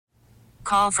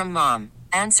Call from mom.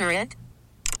 Answer it.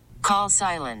 Call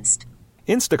silenced.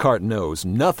 Instacart knows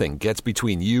nothing gets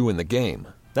between you and the game.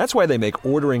 That's why they make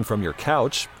ordering from your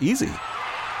couch easy.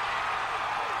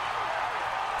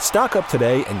 Stock up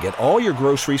today and get all your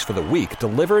groceries for the week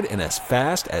delivered in as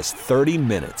fast as 30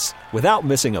 minutes without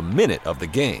missing a minute of the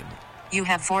game. You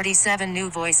have 47 new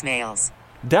voicemails.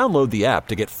 Download the app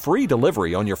to get free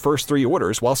delivery on your first 3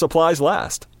 orders while supplies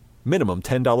last. Minimum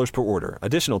 $10 per order.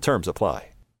 Additional terms apply.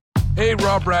 Hey,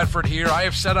 Rob Bradford here. I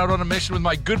have set out on a mission with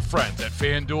my good friends at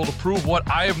FanDuel to prove what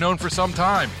I have known for some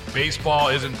time. Baseball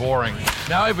isn't boring.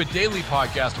 Now I have a daily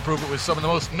podcast to prove it with some of the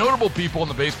most notable people in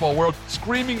the baseball world,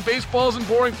 screaming baseball isn't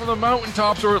boring from the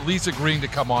mountaintops, or at least agreeing to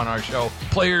come on our show.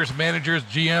 Players, managers,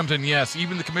 GMs, and yes,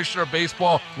 even the commissioner of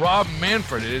baseball, Rob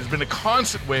Manfred. It has been a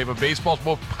constant wave of baseball's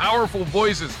most powerful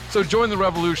voices. So join the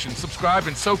revolution. Subscribe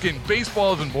and soak in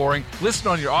Baseball Isn't Boring. Listen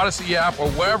on your Odyssey app or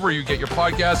wherever you get your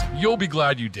podcasts. You'll be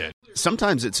glad you did.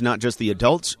 Sometimes it's not just the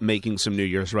adults making some New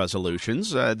Year's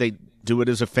resolutions. They do it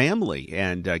as a family.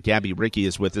 And Gabby Ricky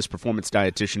is with us, performance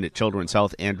dietitian at Children's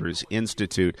Health Andrews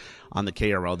Institute on the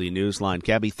KRLD Newsline.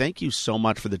 Gabby, thank you so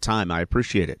much for the time. I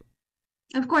appreciate it.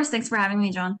 Of course. Thanks for having me,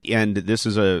 John. And this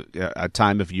is a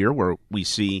time of year where we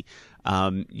see,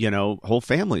 whole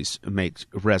families make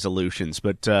resolutions.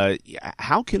 But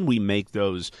how can we make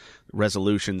those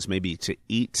resolutions maybe to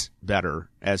eat better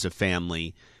as a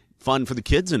family fun for the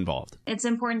kids involved? It's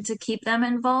important to keep them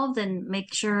involved and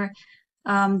make sure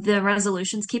the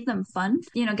resolutions keep them fun.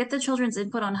 Get the children's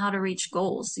input on how to reach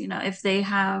goals. If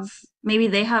maybe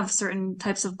they have certain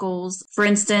types of goals. For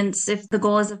instance, if the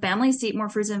goal as a family is to eat more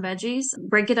fruits and veggies,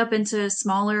 break it up into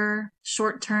smaller,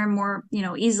 short-term, more,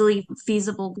 easily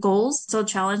feasible goals. So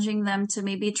challenging them to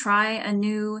maybe try a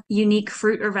new, unique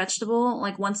fruit or vegetable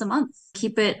like once a month.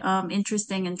 Keep it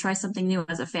interesting and try something new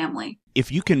as a family.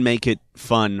 If you can make it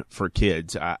fun for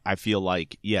kids, I feel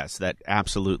like, yes, that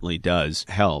absolutely does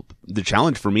help. The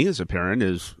challenge for me as a parent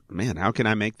is, man, how can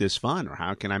I make this fun? Or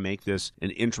how can I make this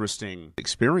an interesting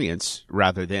experience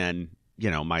rather than,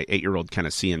 my 8-year-old kind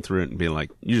of seeing through it and being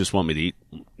like, you just want me to eat,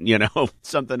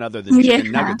 something other than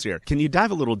chicken nuggets here. Can you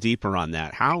dive a little deeper on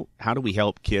that? How do we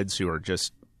help kids who are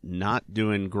just not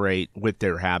doing great with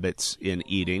their habits in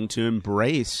eating to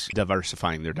embrace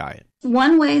diversifying their diet?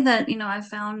 One way that, I've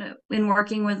found in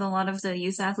working with a lot of the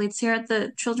youth athletes here at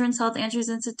the Children's Health Andrews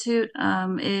Institute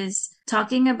is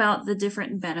talking about the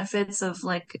different benefits of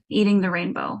like eating the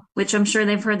rainbow, which I'm sure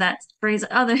they've heard that phrase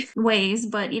other ways,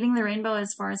 but eating the rainbow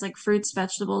as far as like fruits,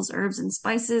 vegetables, herbs, and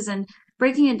spices, and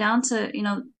breaking it down to,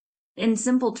 in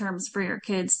simple terms for your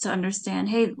kids to understand,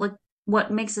 hey, look,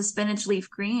 what makes a spinach leaf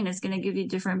green is going to give you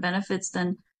different benefits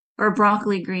or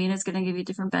broccoli green is going to give you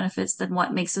different benefits than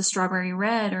what makes a strawberry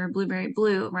red or a blueberry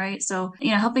blue, right? So,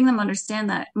 helping them understand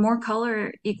that more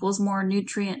color equals more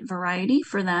nutrient variety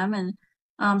for them. And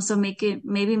so make it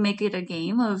a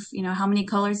game of, how many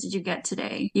colors did you get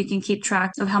today? You can keep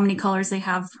track of how many colors they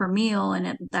have per meal,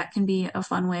 and that can be a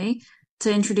fun way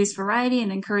to introduce variety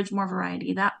and encourage more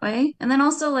variety that way. And then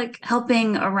also like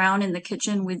helping around in the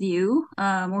kitchen with you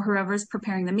or whoever's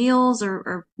preparing the meals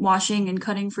or washing and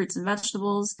cutting fruits and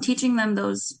vegetables. Teaching them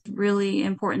those really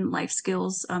important life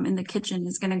skills in the kitchen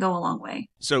is going to go a long way.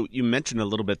 So you mentioned a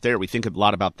little bit there, we think a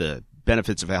lot about the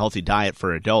benefits of a healthy diet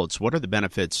for adults. What are the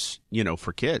benefits,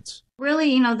 for kids?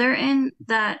 Really, they're in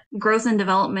that growth and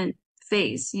development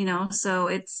phase, so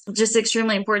it's just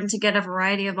extremely important to get a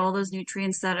variety of all those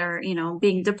nutrients that are,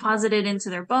 being deposited into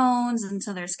their bones,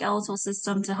 into their skeletal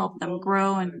system to help them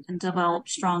grow and develop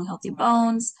strong, healthy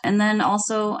bones. And then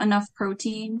also enough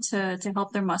protein to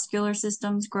help their muscular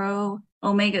systems grow,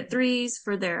 omega-3s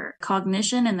for their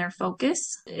cognition and their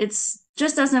focus. It's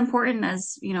just as important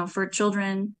as, for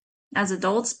children as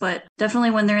adults, but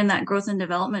definitely when they're in that growth and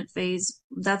development phase,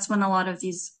 that's when a lot of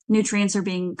these nutrients are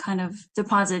being kind of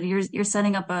deposited. You're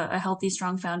setting up a healthy,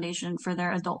 strong foundation for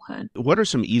their adulthood. What are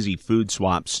some easy food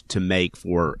swaps to make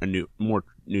for a more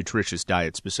nutritious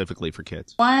diet specifically for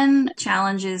kids? One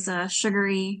challenge is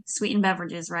sugary sweetened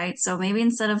beverages, right? So maybe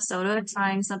instead of soda,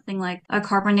 trying something like a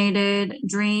carbonated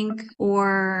drink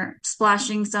or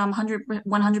splashing some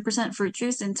 100% fruit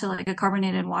juice into like a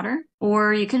carbonated water.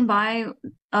 Or you can buy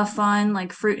a fun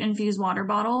like fruit infused water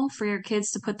bottle for your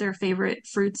kids to put their favorite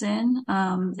fruits in.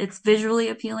 It's visually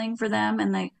appealing for them,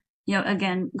 and they,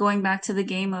 again, going back to the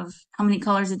game of how many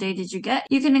colors a day did you get,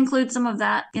 you can include some of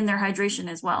that in their hydration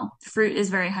as well. Fruit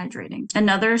is very hydrating.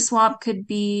 Another swap could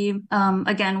be,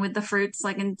 again, with the fruits,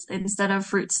 like instead of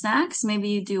fruit snacks, maybe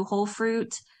you do whole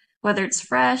fruit whether it's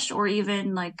fresh or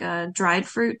even like dried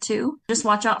fruit too. Just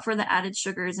watch out for the added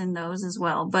sugars in those as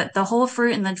well. But the whole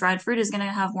fruit and the dried fruit is going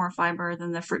to have more fiber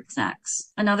than the fruit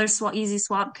snacks. Another easy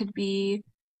swap could be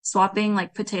swapping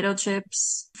like potato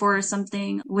chips for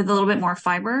something with a little bit more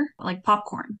fiber, like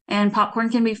popcorn. And popcorn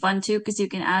can be fun too, because you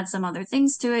can add some other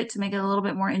things to it to make it a little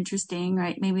bit more interesting,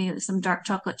 right? Maybe some dark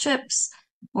chocolate chips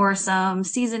or some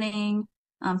seasoning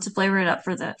to flavor it up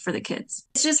for the kids.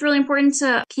 It's just really important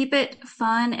to keep it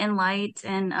fun and light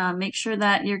and make sure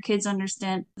that your kids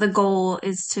understand the goal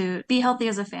is to be healthy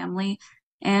as a family.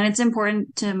 And it's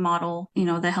important to model,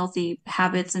 the healthy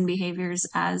habits and behaviors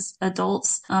as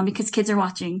adults, because kids are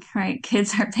watching, right?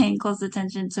 Kids are paying close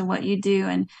attention to what you do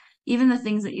and even the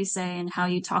things that you say and how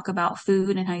you talk about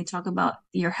food and how you talk about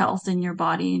your health and your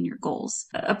body and your goals.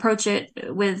 Approach it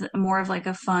with more of like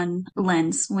a fun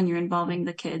lens when you're involving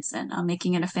the kids and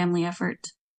making it a family effort.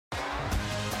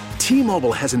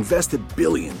 T-Mobile has invested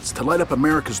billions to light up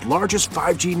America's largest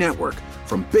 5G network,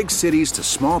 from big cities to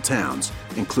small towns,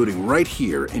 including right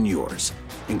here in yours.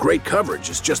 And great coverage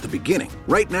is just the beginning.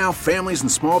 Right now, families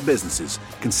and small businesses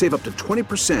can save up to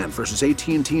 20% versus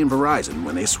AT&T and Verizon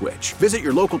when they switch. Visit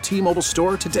your local T-Mobile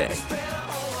store today.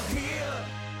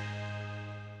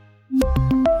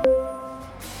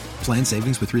 Plan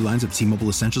savings with 3 lines of T-Mobile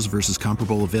Essentials versus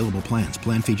comparable available plans.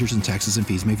 Plan features and taxes and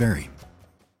fees may vary.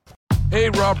 Hey,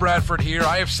 Rob Bradford here.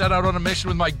 I have set out on a mission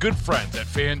with my good friends at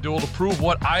FanDuel to prove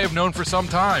what I have known for some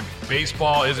time.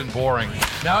 Baseball isn't boring.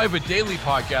 Now I have a daily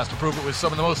podcast to prove it with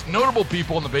some of the most notable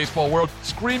people in the baseball world,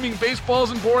 screaming baseball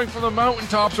isn't boring from the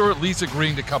mountaintops, or at least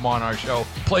agreeing to come on our show.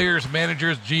 Players,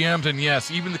 managers, GMs, and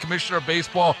yes, even the commissioner of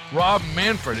baseball, Rob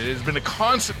Manfred. It has been a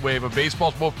constant wave of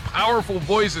baseball's most powerful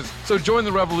voices. So join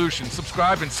the revolution.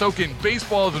 Subscribe and soak in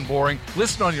Baseball Isn't Boring.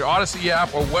 Listen on your Odyssey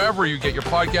app or wherever you get your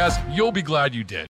podcasts. You'll be glad you did.